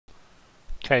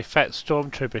Okay, Fat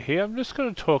Stormtrooper here. I'm just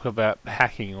going to talk about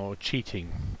hacking or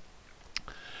cheating.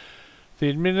 The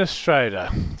administrator,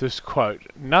 this quote,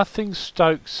 "Nothing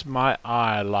stokes my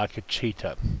ire like a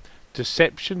cheater.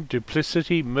 Deception,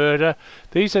 duplicity, murder,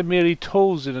 these are merely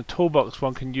tools in a toolbox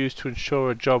one can use to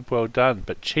ensure a job well done.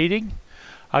 But cheating?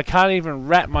 I can't even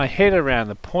wrap my head around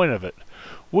the point of it.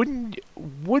 Wouldn't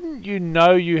you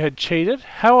know you had cheated?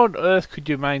 How on earth could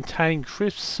you maintain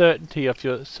crisp certainty of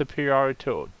your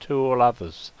superiority to all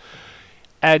others?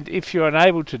 And if you're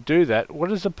unable to do that,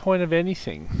 what is the point of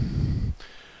anything?"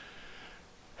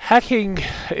 Hacking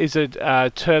is a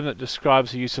term that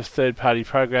describes the use of third-party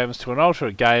programs to alter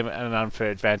a game at an unfair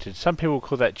advantage. Some people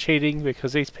call that cheating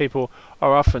because these people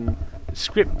are often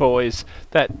script boys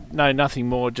that know nothing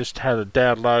more, just how to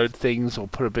download things or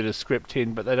put a bit of script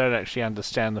in, but they don't actually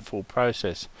understand the full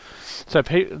process. So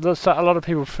a lot of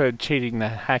people prefer cheating than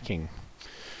hacking.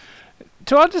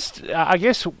 To understand, I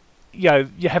guess, you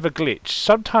have a glitch.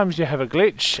 Sometimes you have a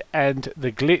glitch, and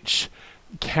the glitch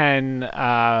can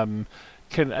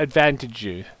advantage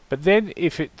you. But then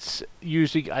if it's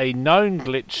using a known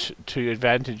glitch to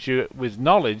advantage you with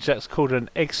knowledge, that's called an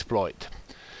exploit.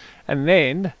 And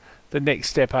then the next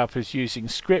step up is using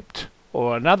script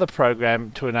or another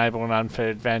program to enable an unfair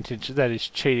advantage, that is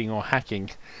cheating or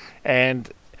hacking. And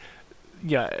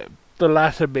the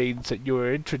latter means that you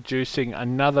are introducing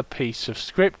another piece of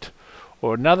script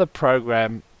or another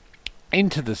program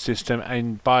into the system,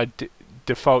 and by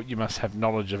default you must have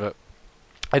knowledge of it.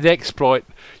 An exploit,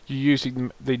 you're using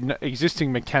the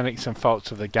existing mechanics and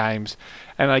faults of the games,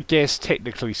 and I guess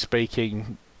technically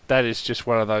speaking that is just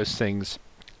one of those things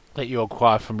that you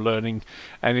acquire from learning,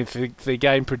 and if the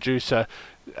game producer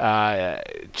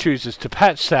chooses to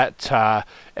patch that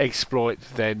exploit,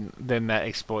 then that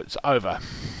exploit's over.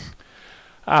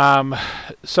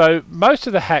 So most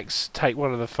of the hacks take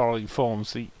one of the following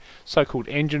forms: the so-called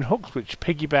engine hooks, which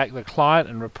piggyback the client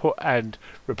and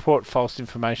report false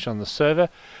information on the server;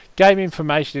 game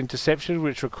information interception,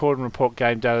 which record and report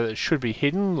game data that should be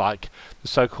hidden, like the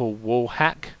so-called wall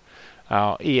hack,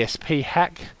 ESP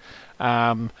hack;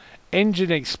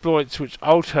 engine exploits, which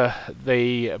alter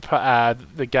the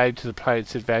game to the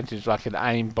player's advantage, like an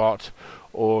aim bot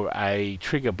or a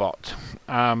trigger bot.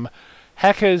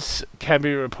 Hackers can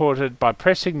be reported by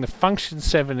pressing the function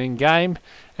 7 in game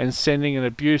and sending an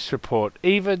abuse report.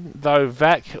 Even though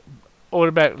VAC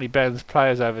automatically bans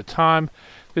players over time,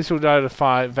 this will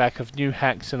notify VAC of new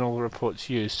hacks and all the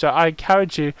reports used. So I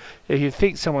encourage you, if you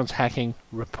think someone's hacking,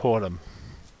 report them.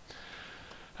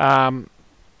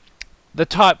 The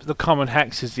common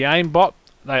hacks is the aim bot.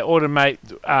 They automate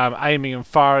aiming and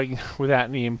firing without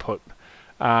any input.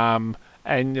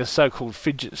 And the so-called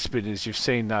fidget spinners, you've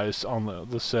seen those on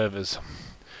the servers.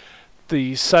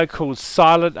 The so-called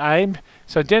silent aim,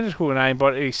 it's identical to an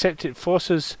aimbot, except it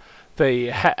forces the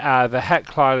hack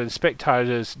client and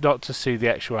spectators not to see the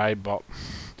actual aimbot.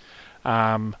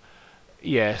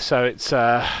 So it's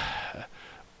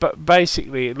but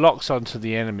basically it locks onto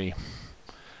the enemy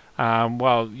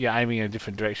while you're aiming in a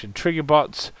different direction. Trigger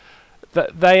bots,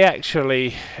 they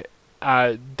actually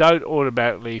don't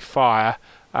automatically fire.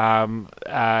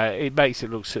 It makes it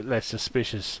look less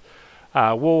suspicious.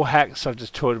 Wall hacks, I've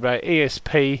just talked about.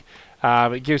 ESP,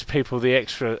 it gives people the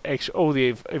extra all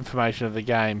the information of the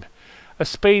game. A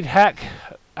speed hack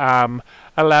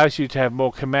allows you to have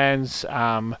more commands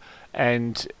and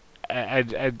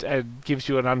gives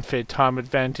you an unfair time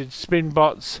advantage. Spin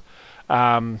bots,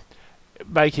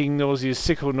 making nauseous,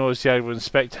 sick or nauseated when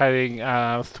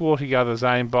spectating, thwarting others'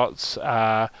 aim bots.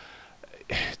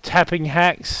 Tapping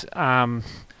hacks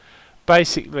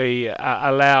basically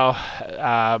allow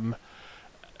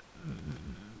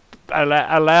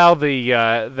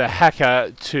the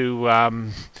hacker to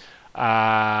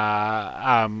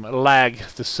lag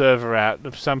the server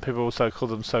out. Some people also call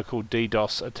them so-called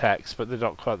DDoS attacks, but they're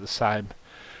not quite the same.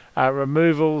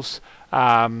 Removals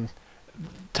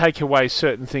take away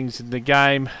certain things in the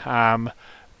game.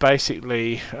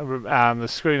 Basically, the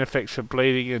screen effects for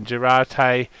bleeding and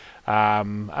gyrate,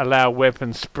 allow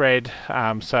weapon spread,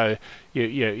 so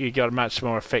you got a much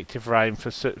more effective range for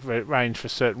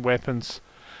certain weapons.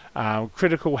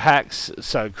 Critical hacks,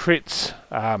 so crits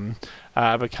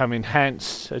become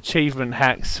enhanced. Achievement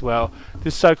hacks, well,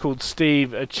 this so-called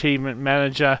Steve Achievement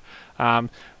Manager.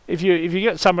 If you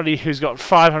get somebody who's got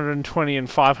 520 and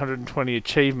 520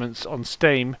 achievements on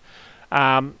Steam,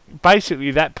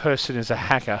 basically that person is a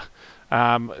hacker.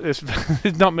 There's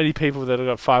not many people that have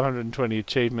got 520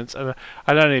 achievements, and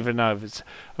I don't even know if it's.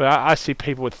 I see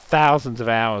people with thousands of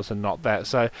hours and not that.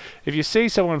 So if you see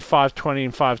someone 520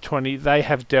 and 520, they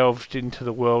have delved into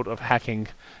the world of hacking,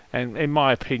 and in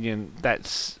my opinion,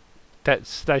 that's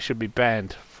they should be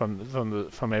banned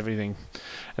from everything.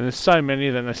 And there's so many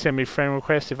of them. They send me friend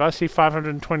requests. If I see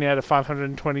 520 out of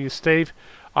 520 is Steve,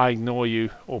 I ignore you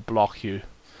or block you.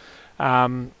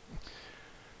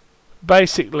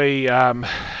 Basically, there's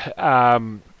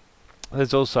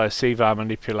also CVAR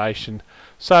manipulation.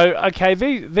 So, okay,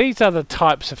 these are the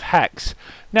types of hacks.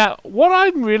 Now, what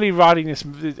I'm really writing this,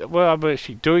 well, I'm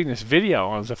actually doing this video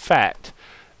on, is the fact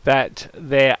that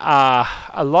there are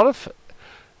a lot of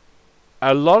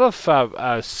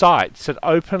sites that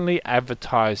openly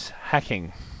advertise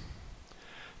hacking.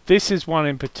 This is one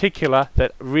in particular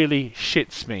that really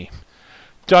shits me.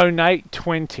 Donate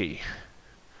 20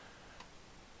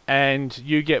 and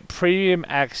you get premium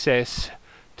access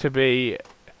to be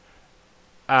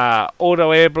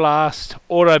auto air blast,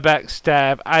 auto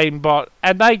backstab, aimbot,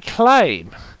 and they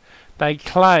claim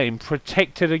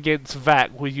protected against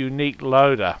VAC with unique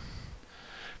loader.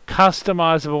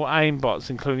 Customizable aimbots,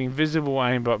 including visible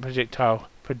aimbot projectile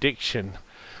prediction,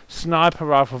 sniper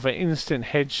rifle for instant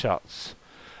headshots.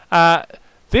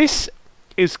 This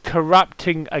is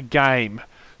corrupting a game.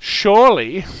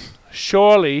 Surely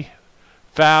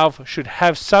Valve should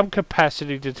have some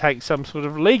capacity to take some sort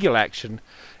of legal action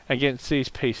against these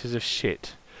pieces of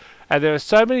shit. And there are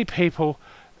so many people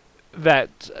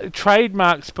that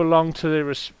trademarks belong to their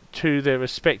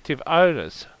respective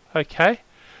owners. Okay,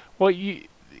 well,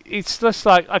 it's just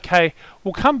like, okay,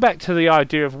 we'll come back to the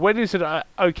idea of when is it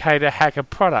okay to hack a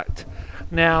product.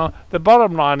 Now, the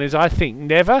bottom line is, I think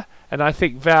never, and I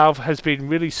think Valve has been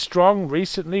really strong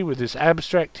recently with this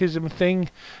abstractism thing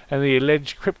and the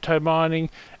alleged crypto mining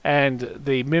and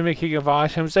the mimicking of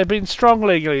items. They've been strong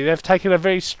legally. They've taken a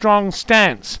very strong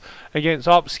stance against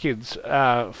Opskins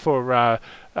for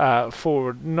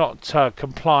not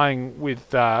complying with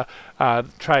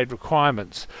trade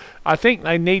requirements. I think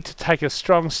they need to take a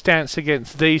strong stance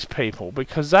against these people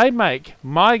because they make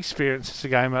my experience as a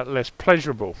gamer less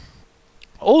pleasurable.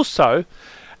 Also,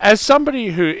 as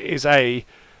somebody who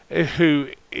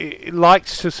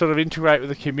likes to sort of integrate with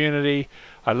the community,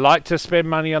 I like to spend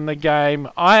money on the game,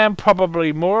 I am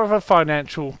probably more of a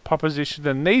financial proposition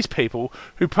than these people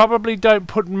who probably don't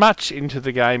put much into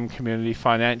the game community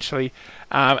financially,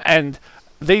 and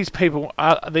these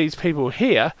people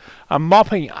here are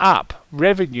mopping up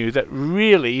revenue that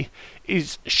really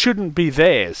shouldn't be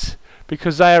theirs,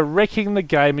 because they are wrecking the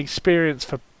game experience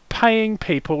for paying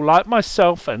people like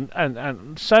myself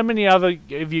and so many other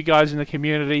of you guys in the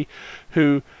community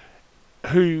who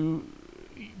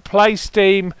play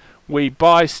Steam. We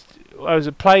buy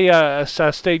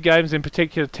Steam games, in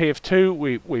particular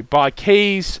TF2. We buy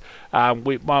keys,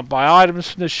 we buy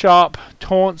items from the shop,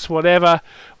 taunts, whatever.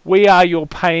 We are your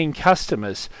paying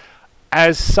customers.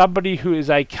 As somebody who is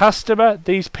a customer,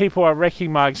 these people are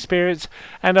wrecking my experience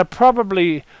and are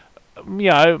probably,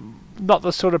 you know, not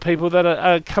the sort of people that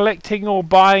are collecting or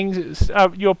buying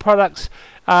your products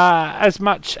as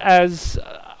much as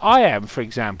I am, for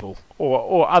example,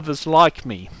 or others like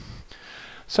me.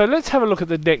 So let's have a look at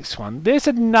the next one. There's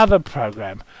another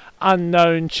program,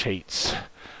 Unknown Cheats.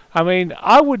 I mean,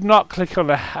 I would not click on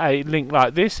a link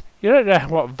like this. You don't know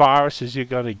what viruses you're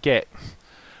going to get.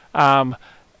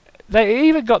 They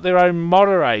even got their own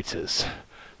moderators.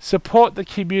 Support the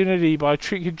community by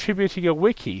contributing a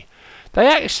wiki. They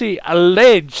actually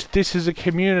allege this is a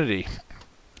community.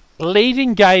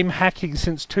 Leading game hacking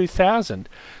since 2000.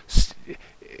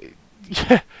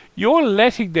 You're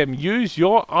letting them use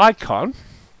your icon.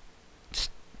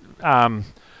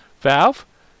 Valve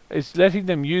is letting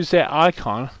them use their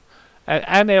icon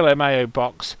and LMAO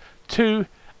box to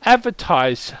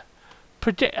advertise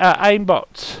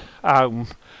aimbots. How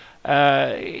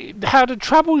to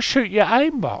troubleshoot your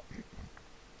aimbot.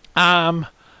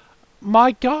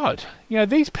 My God, you know,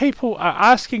 these people are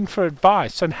asking for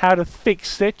advice on how to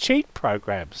fix their cheat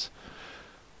programs.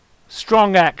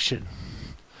 Strong action.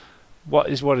 What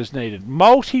is needed?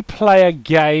 Multiplayer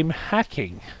game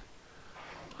hacking.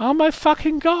 Oh my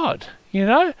fucking God. You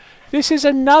know, this is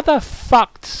another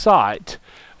fucked site.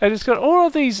 And it's got all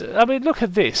of these, I mean, look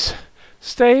at this.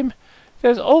 Steam,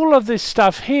 there's all of this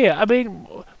stuff here. I mean,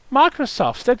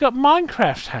 Microsoft, they've got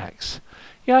Minecraft hacks.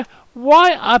 You know,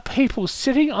 why are people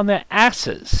sitting on their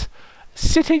asses?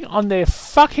 Sitting on their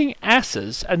fucking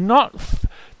asses and not...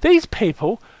 these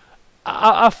people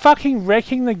are fucking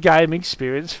wrecking the game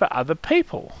experience for other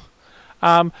people.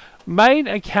 Main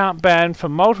account banned for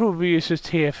multiple users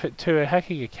TF2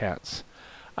 hacking accounts.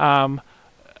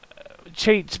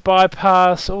 Cheats,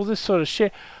 bypass, all this sort of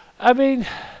shit. I mean,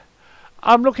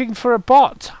 I'm looking for a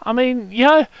bot. I mean, you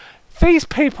know, these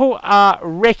people are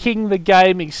wrecking the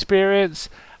game experience.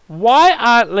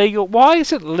 Why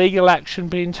isn't legal action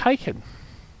being taken?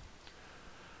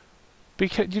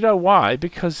 Because, do you know why?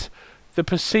 Because the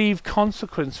perceived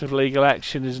consequence of legal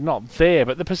action is not there,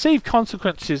 but the perceived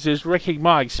consequences is wrecking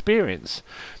my experience.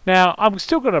 Now, I'm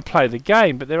still going to play the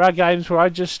game, but there are games where I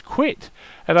just quit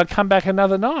and I come back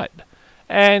another night.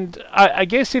 And I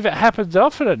guess if it happens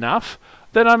often enough,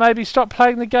 then I maybe stop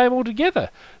playing the game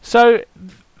altogether. So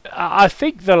I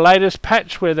think the latest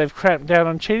patch where they've cramped down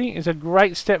on cheating is a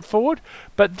great step forward,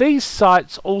 but these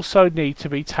sites also need to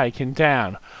be taken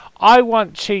down.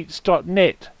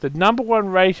 iwantcheats.net, the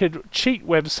 #1 rated cheat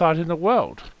website in the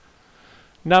world.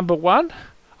 #1,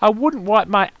 I wouldn't wipe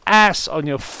my ass on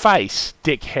your face,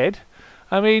 dickhead.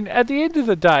 I mean, at the end of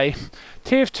the day,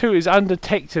 TF2 is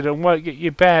undetected and won't get you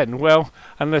banned, well,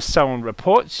 unless someone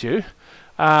reports you.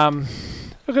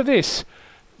 Look at this.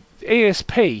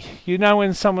 ESP, you know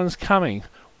when someone's coming.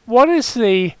 What is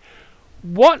the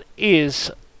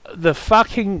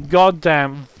fucking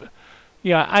goddamn,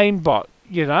 aimbot,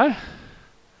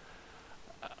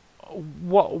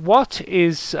 what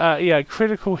is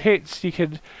critical hits? You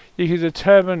can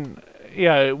determine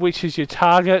which is your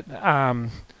target.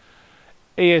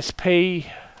 ESP,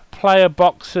 player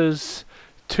boxes,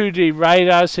 2D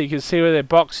radar, so you can see where their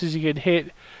boxes you can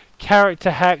hit.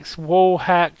 Character hacks, wall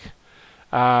hack,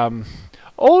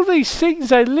 all these things,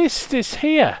 they list this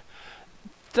here.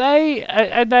 They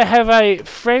have a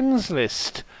friends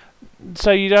list,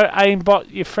 so you don't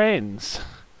aimbot your friends.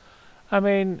 I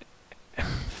mean,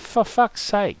 for fuck's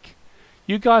sake,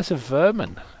 you guys are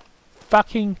vermin,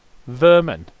 fucking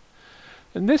vermin.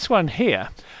 And this one here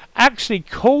actually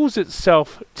calls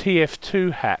itself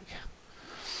TF2 Hack.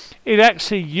 It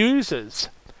actually uses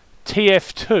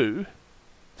TF2,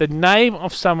 the name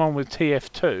of someone with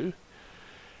TF2,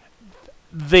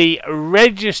 the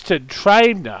registered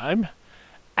trade name,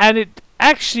 and it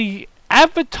actually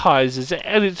advertises it,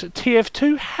 and it's a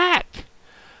TF2 hack.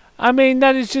 I mean,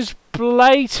 that is just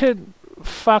blatant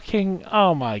fucking,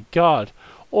 oh my god.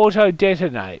 Auto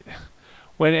detonate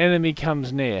when enemy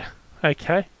comes near.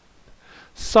 Okay?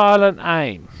 Silent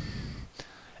aim,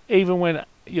 even when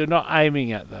you're not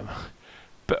aiming at them.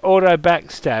 But auto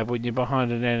backstab when you're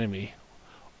behind an enemy.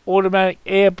 Automatic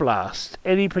air blast.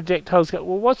 Any projectiles go.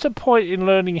 Well, what's the point in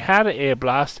learning how to air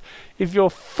blast if your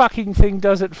fucking thing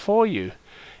does it for you?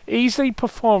 Easily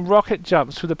perform rocket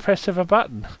jumps with the press of a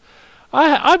button.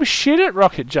 I'm shit at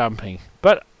rocket jumping,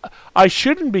 but I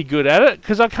shouldn't be good at it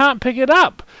because I can't pick it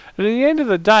up. And at the end of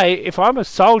the day, if I'm a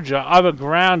soldier, I'm a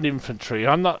ground infantry.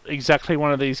 I'm not exactly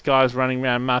one of these guys running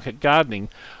around market gardening.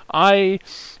 I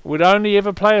would only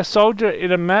ever play a soldier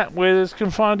in a map where there's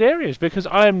confined areas because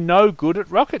I am no good at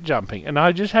rocket jumping and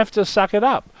I just have to suck it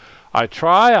up. I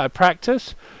try, I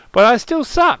practice, but I still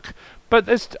suck.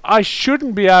 But I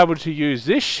shouldn't be able to use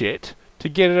this shit to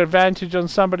get an advantage on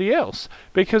somebody else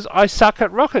because I suck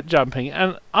at rocket jumping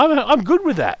and I'm good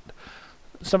with that.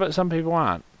 Some people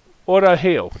aren't. Auto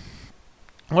heal.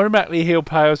 Automatically heal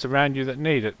players around you that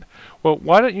need it. Well,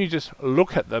 why don't you just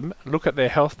look at them, look at their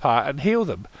health bar and heal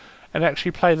them and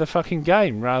actually play the fucking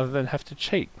game rather than have to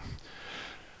cheat.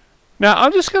 Now,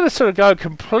 I'm just going to sort of go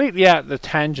completely out the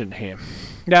tangent here.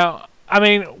 Now, I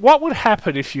mean, what would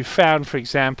happen if you found, for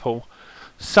example,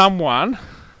 someone,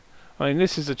 I mean,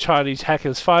 this is a Chinese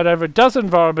hacker's fight over a dozen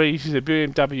vulnerabilities in a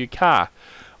BMW car.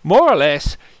 More or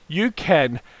less, you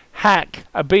can hack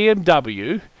a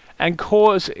BMW and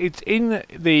cause it in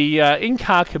the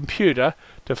in-car computer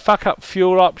to fuck up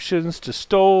fuel options, to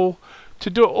stall, to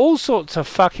do all sorts of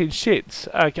fucking shits.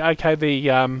 Okay,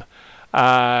 the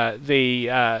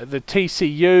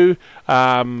TCU,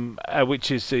 which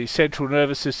is the central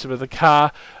nervous system of the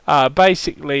car,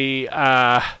 basically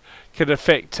can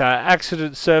affect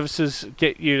accident services,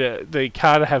 get the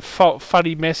car to have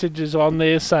funny messages on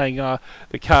there saying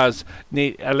the car's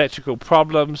need electrical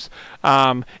problems.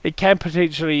 It can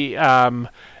potentially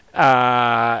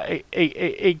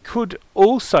it could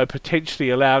also potentially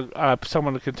allow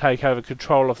someone who can take over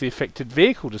control of the affected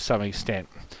vehicle to some extent.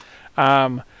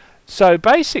 So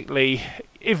basically,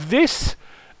 if this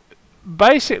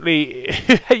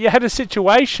you had a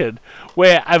situation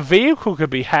where a vehicle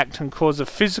could be hacked and cause a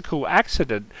physical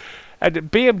accident, and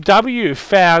BMW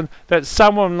found that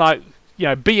someone like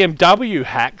BMW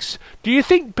hacks, do you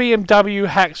think BMW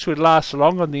hacks would last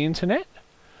long on the internet?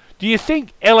 Do you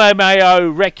think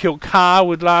LMAO wreck your car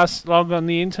would last long on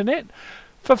the internet?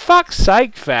 For fuck's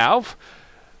sake, Valve,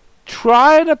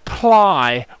 try and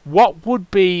apply what would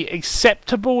be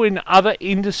acceptable in other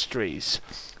industries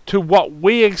to what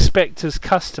we expect as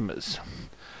customers.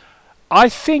 I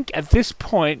think at this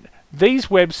point these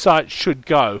websites should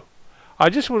go. I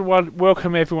just would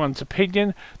welcome everyone's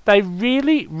opinion. They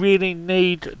really, really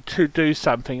need to do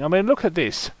something. I mean, look at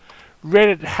this.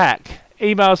 Reddit hack.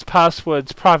 emails,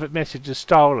 passwords, private messages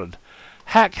stolen.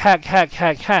 Hack, hack, hack,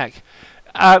 hack, hack.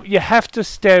 You have to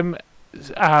stem.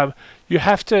 You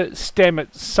have to stem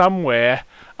it somewhere.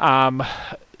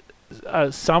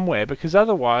 Somewhere, because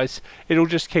otherwise it'll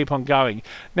just keep on going.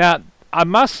 Now, I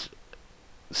must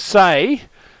say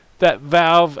that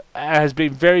Valve has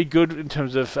been very good in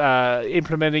terms of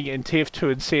implementing in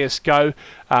TF2 and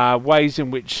CSGO ways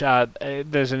in which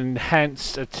there's an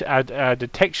enhanced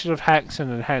detection of hacks and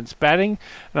enhanced banning,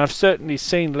 and I've certainly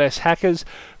seen less hackers.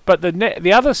 But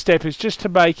the other step is just to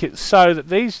make it so that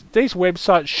these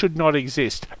websites should not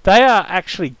exist. They are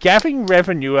actually gathering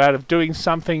revenue out of doing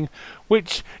something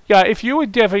which, if you were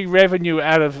gathering revenue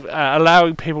out of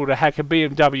allowing people to hack a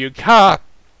BMW car,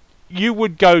 you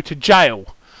would go to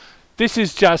jail. This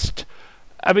is just,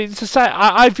 I mean, to say,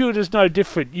 I view it as no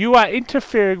different. You are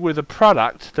interfering with a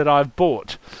product that I've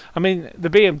bought. I mean, the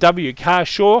BMW car,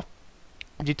 sure,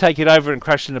 you take it over and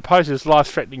crash in the post, there's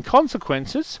life-threatening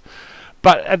consequences.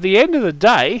 But at the end of the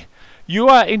day, you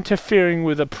are interfering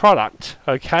with a product,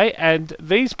 okay? And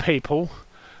these people,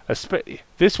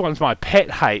 this one's my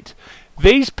pet hate,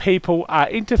 these people are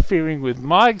interfering with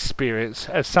my experience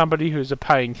as somebody who's a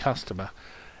paying customer.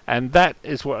 And that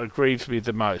is what grieves me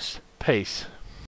the most. Peace.